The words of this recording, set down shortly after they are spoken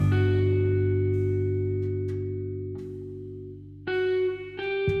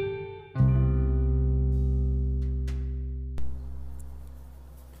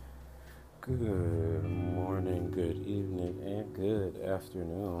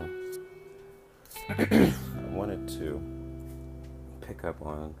afternoon. I wanted to pick up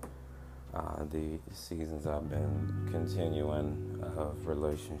on the seasons I've been continuing of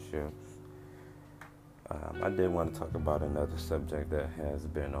relationships. I did want to talk about another subject that has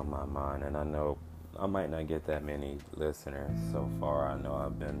been on my mind, and I know I might not get that many listeners so far. I know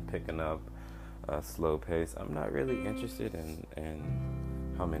I've been picking up a slow pace. I'm not really interested in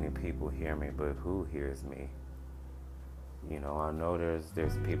how many people hear me, but who hears me. I know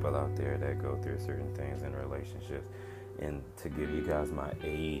there's people out there that go through certain things in relationships. And to give you guys my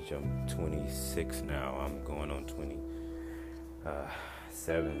age, I'm 26 now. I'm going on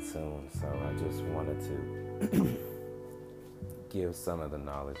 27 soon. So I just wanted to give some of the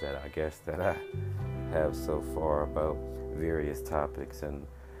knowledge that I guess that I have so far about various topics. And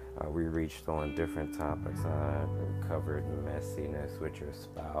we reached on different topics. I covered messiness with your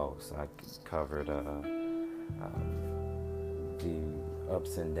spouse. I covered the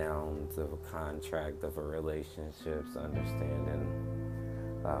ups and downs of a contract, of a relationships, understanding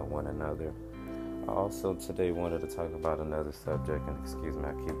one another. I also today wanted to talk about another subject, and excuse me,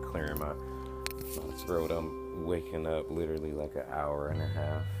 I keep clearing my throat. I'm waking up literally like an hour and a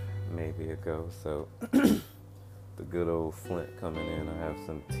half maybe ago, so the good old Flint coming in. I have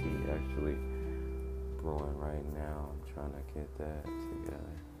some tea actually brewing right now. I'm trying to get that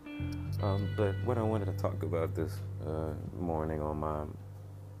together. But what I wanted to talk about this morning on my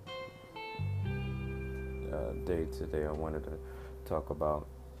day today, I wanted to talk about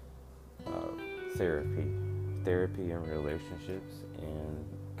therapy in relationships, and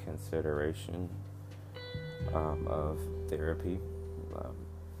consideration of therapy.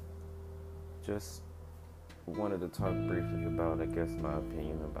 Just wanted to talk briefly about, I guess, my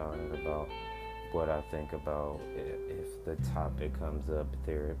opinion about it, about what I think about if the topic comes up,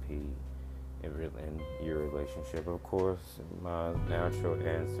 therapy in your relationship. Of course, my natural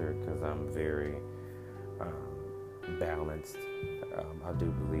answer, because I'm very balanced, I do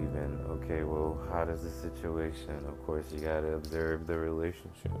believe in, okay, well, how does the situation? Of course, you got to observe the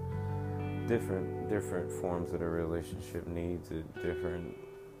relationship. Different forms of the relationship needs it. Different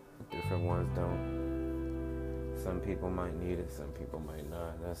ones don't. Some people might need it, some people might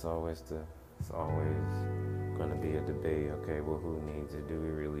not. It's always going to be a debate. Okay, well, who needs it? Do we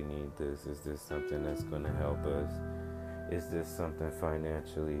really need this? Is this something that's going to help us? Is this something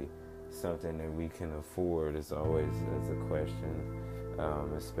financially, something that we can afford? Is always as a question,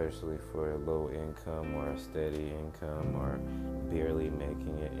 especially for a low income or a steady income or barely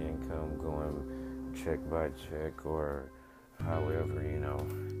making an income, going check by check, or however,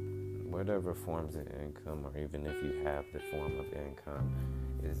 whatever forms of income, or even if you have the form of income,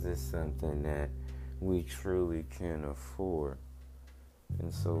 is this something that we truly can afford?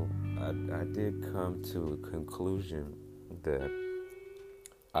 And so I did come to a conclusion that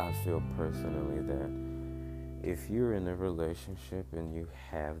I feel personally that if you're in a relationship and you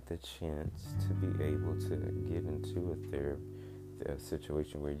have the chance to be able to get into a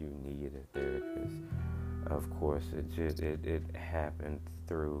situation where you need a therapist, of course it happened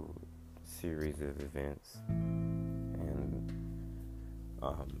through series of events, and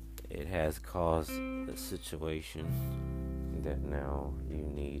it has caused a situation that now we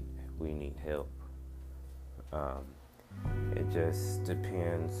need help. It just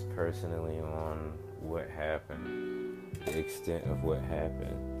depends personally on what happened, the extent of what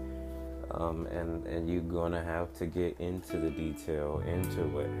happened, and you're gonna have to get into the detail, into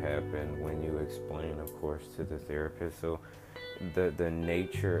what happened when you explain, of course, to the therapist. So the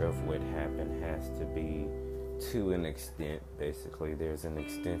nature of what happened has to be, to an extent, basically. There's an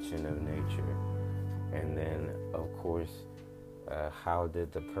extension of nature. And then, of course, how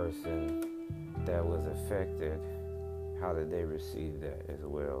did the person that was affected, how did they receive that as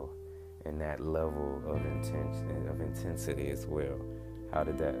well? And that level of intensity as well. How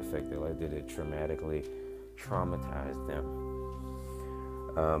did that affect their life? Did it traumatically traumatize them?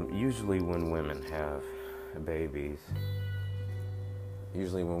 Usually when women have babies,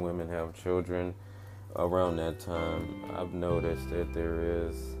 usually when women have children, around that time, I've noticed that there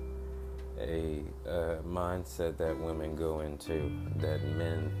is a mindset that women go into, that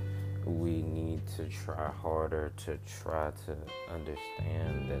men, we need to try harder to try to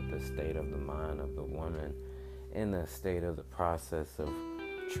understand that the state of the mind of the woman in the state of the process of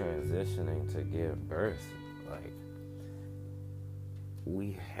transitioning to give birth. Like,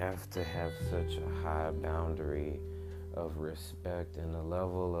 we have to have such a high boundary of respect and a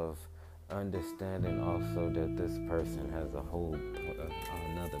level of understanding also that this person has a whole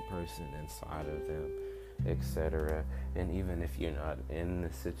another person inside of them, etc. And even if you're not in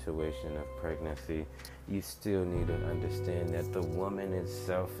the situation of pregnancy, you still need to understand that the woman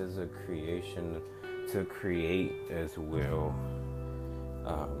itself is a creation to create as well.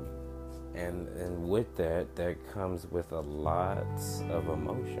 Um, and with that comes with a lot of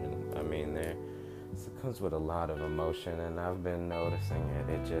emotion. I mean, it comes with a lot of emotion, and I've been noticing it.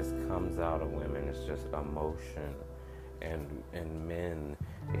 It just comes out of women. It's just emotion, and men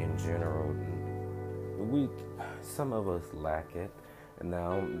in general. Some of us lack it.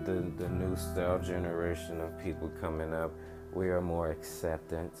 Now the new style generation of people coming up, we are more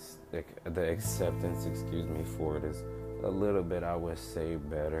acceptance. The acceptance, for it is a little bit, I would say,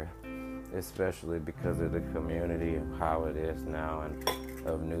 better, especially because of the community of how it is now and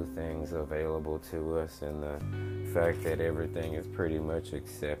of new things available to us, and the fact that everything is pretty much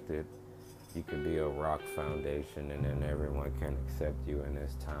accepted. You could be a rock foundation, and then everyone can accept you in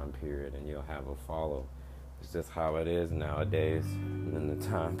this time period, and you'll have a follow. It's just how it is nowadays in the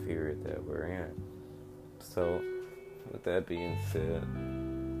time period that we're in. So, with that being said,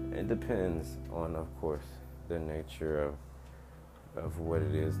 it depends on, of course, the nature of what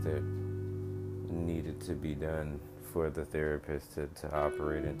it is that needed to be done for the therapist to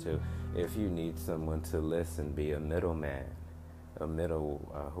operate into. If you need someone to listen, be a middleman,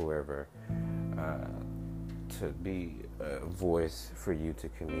 whoever, to be a voice for you to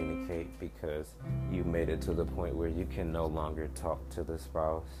communicate, because you made it to the point where you can no longer talk to the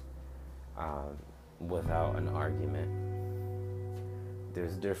spouse without an argument.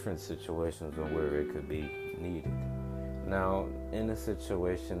 There's different situations where it could be needed. Now, in a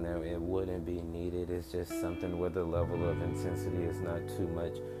situation that it wouldn't be needed, it's just something where the level of intensity is not too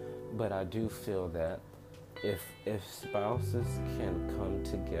much. But I do feel that if spouses can come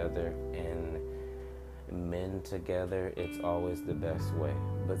together and mend together, it's always the best way.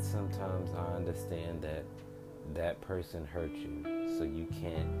 But sometimes I understand that person hurt you, so you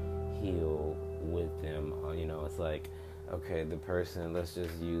can't heal with them. It's like, okay, the person, let's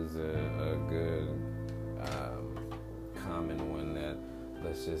just use a good common one, that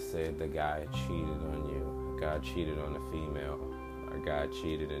let's just say the guy cheated on you, guy cheated on a female, or guy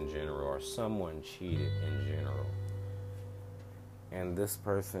cheated in general, or someone cheated in general. And this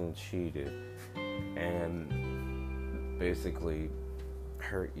person cheated and basically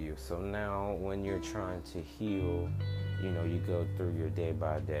hurt you. So now when you're trying to heal, you go through your day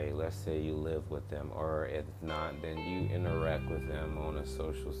by day. Let's say you live with them, or if not, then you interact with them on a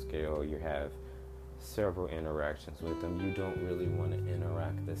social scale. You have several interactions with them. You don't really want to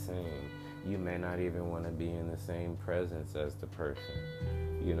interact the same. You may not even want to be in the same presence as the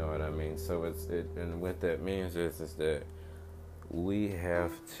person. You know what I mean? So and what that means is that we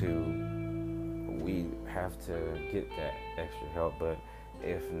have to get that extra help. But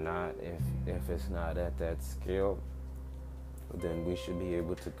if it's not at that scale, then we should be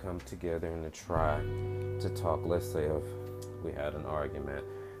able to come together and to try to talk. Let's say if we had an argument,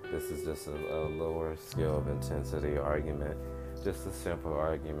 this is just a lower scale of intensity argument, just a simple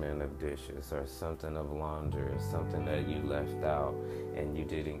argument of dishes, or something of laundry, or something that you left out and you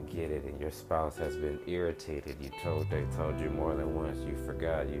didn't get it, and your spouse has been irritated. They told you more than once, you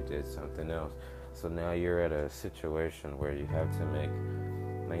forgot, you did something else. So now you're at a situation where you have to make,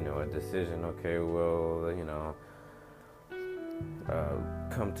 a decision. Okay, well,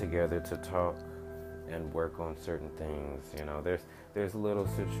 come together to talk and work on certain things. There's little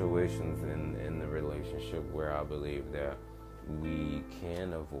situations in the relationship where I believe that we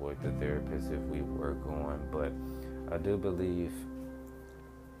can avoid the therapist if we work on. But I do believe,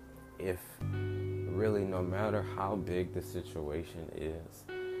 if really, no matter how big the situation is,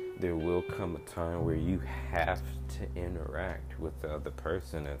 there will come a time where you have to interact with the other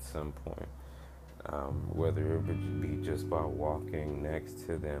person at some point. Whether it would be just by walking next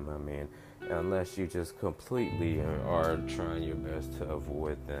to them. Unless you just completely are trying your best to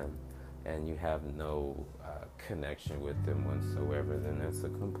avoid them and you have no connection with them whatsoever, then that's a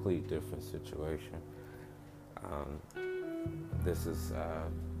complete different situation. This is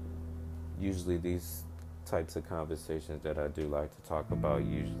usually these types of conversations that I do like to talk about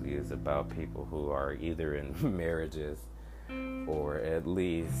usually is about people who are either in marriages or at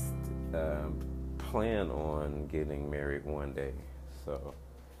least plan on getting married one day. So,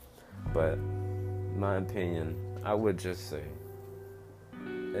 but my opinion, I would just say,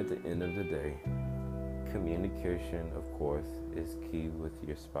 at the end of the day, communication, of course, is key with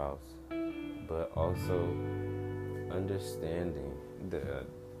your spouse, but also understanding the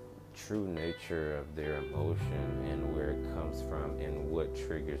true nature of their emotion and where it comes from and what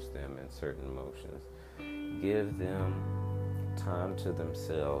triggers them in certain emotions. Give them time to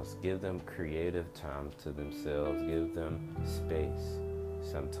themselves. Give them creative time to themselves. Give them space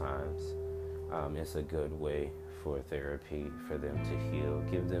sometimes. It's a good way for therapy, for them to heal.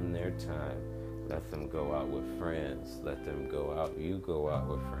 Give them their time. Let them go out with friends. Let them go out. You go out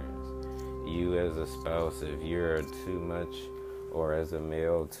with friends. You as a spouse, if you're too much, or as a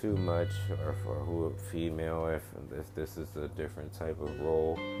male too much, or for who female, if this is a different type of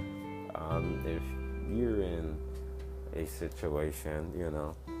role. If you're in a situation,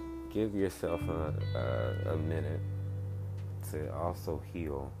 give yourself a minute to also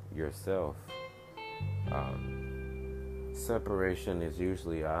heal yourself. Separation is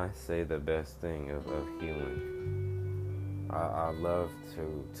usually, I say, the best thing of healing. I love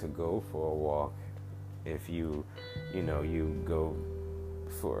to go for a walk. If you go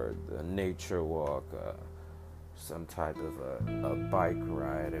for a nature walk, some type of a bike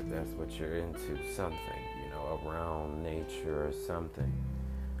ride, if that's what you're into, something, around nature or something.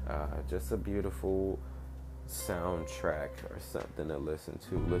 Just a beautiful soundtrack or something to listen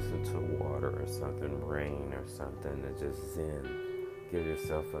to water or something, rain or something, to just zen. Give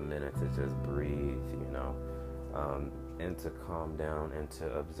yourself a minute to just breathe, and to calm down and to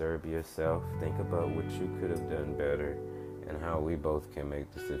observe yourself. Think about what you could have done better and how we both can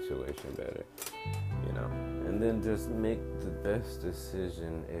make the situation better, and then just make the best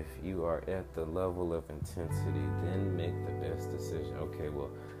decision. If you are at the level of intensity, then make the best decision. Okay, well,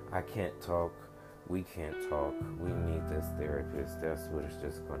 I can't talk. We can't talk. We need this therapist. That's what it's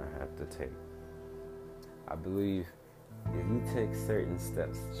just going to have to take. I believe if you take certain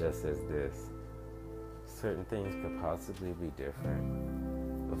steps just as this, certain things could possibly be different.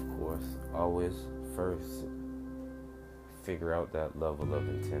 Of course, always first figure out that level of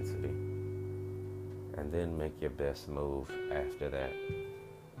intensity and then make your best move after that.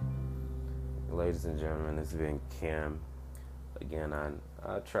 Ladies and gentlemen, this has been Cam. Again,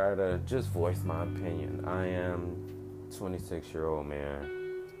 I try to just voice my opinion. I am a 26-year-old man.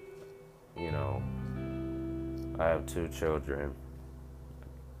 I have 2 children.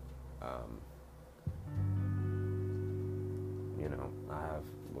 I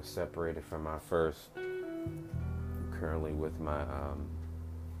was separated from my first. I'm currently with my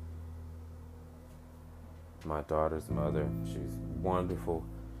my daughter's mother. She's wonderful.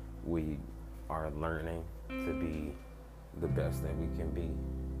 We are learning to be the best that we can be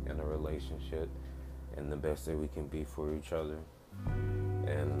in a relationship and the best that we can be for each other.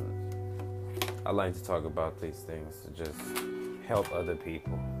 And I like to talk about these things to just help other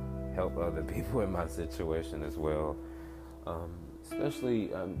people in my situation as well.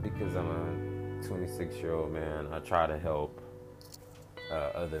 Especially because I'm a 26-year-old man, I try to help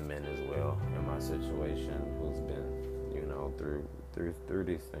other men as well in my situation who's been, through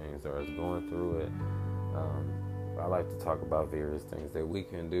these things or is going through it. I like to talk about various things that we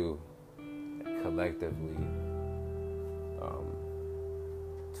can do collectively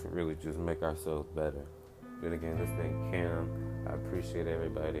to really just make ourselves better. But again, this thing, Cam, I appreciate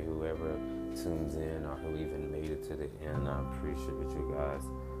everybody, whoever tunes in or who even made it to the end. I appreciate you guys.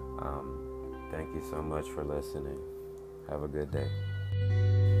 Thank you so much for listening. Have a good day.